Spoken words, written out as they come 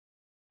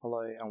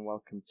Hello and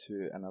welcome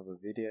to another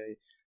video.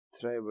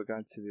 Today we're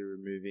going to be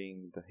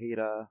removing the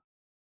heater,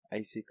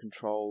 AC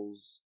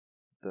controls,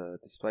 the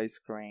display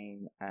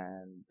screen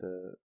and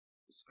the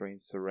screen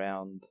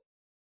surround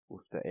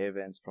with the air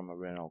vents from a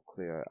Renault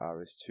Clio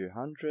RS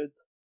 200.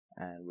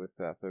 And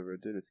without further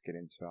ado, let's get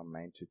into our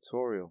main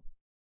tutorial.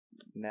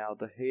 Now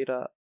the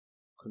heater,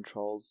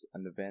 controls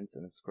and the vents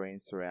and the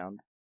screen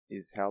surround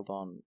is held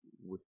on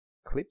with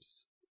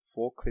clips,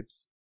 4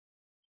 clips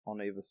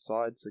on either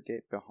side, so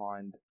get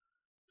behind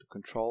the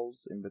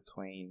controls in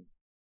between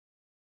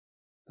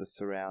the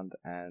surround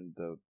and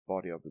the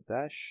body of the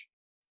dash,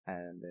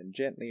 and then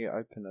gently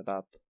open it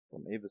up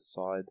from either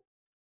side.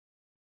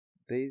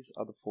 These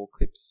are the 4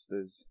 clips.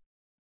 There's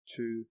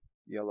 2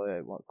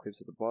 yellow white clips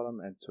at the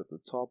bottom and 2 at the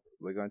top.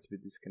 We're going to be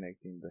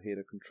disconnecting the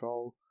heater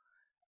control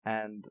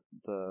and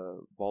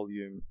the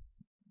volume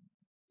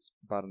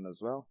button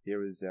as well.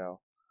 Here is our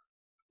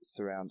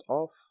surround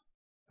off.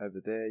 Over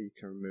there you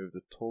can remove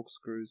the torque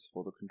screws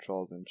for the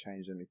controls and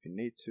change them if you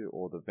need to,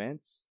 or the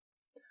vents.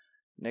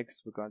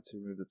 Next we're going to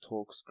remove the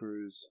torque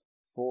screws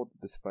for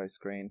the display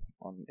screen.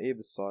 On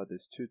either side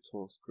there's 2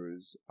 torque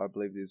screws. I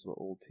believe these were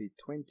all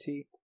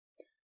T20.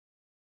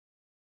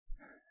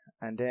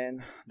 And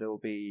then there will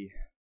be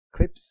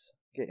clips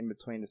get in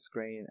between the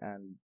screen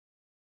and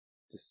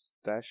this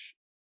dash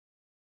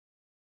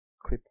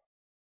clip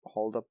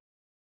holder,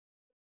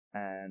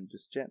 and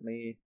just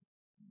gently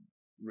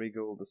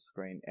wriggle the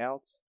screen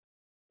out.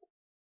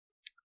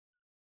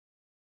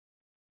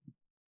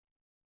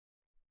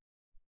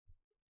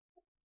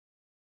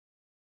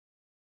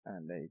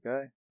 And there you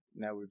go.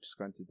 Now we're just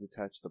going to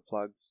detach the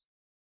plugs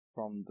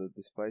from the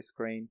display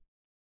screen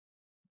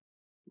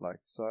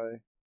like so.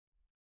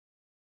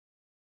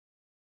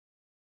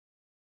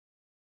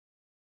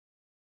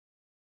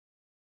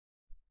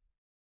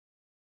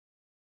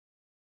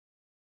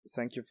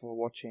 Thank you for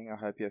watching. I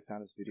hope you have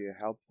found this video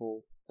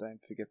helpful.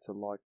 Don't forget to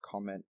like,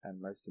 comment,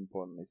 and most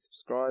importantly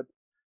subscribe,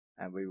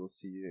 and we will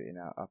see you in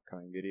our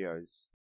upcoming videos.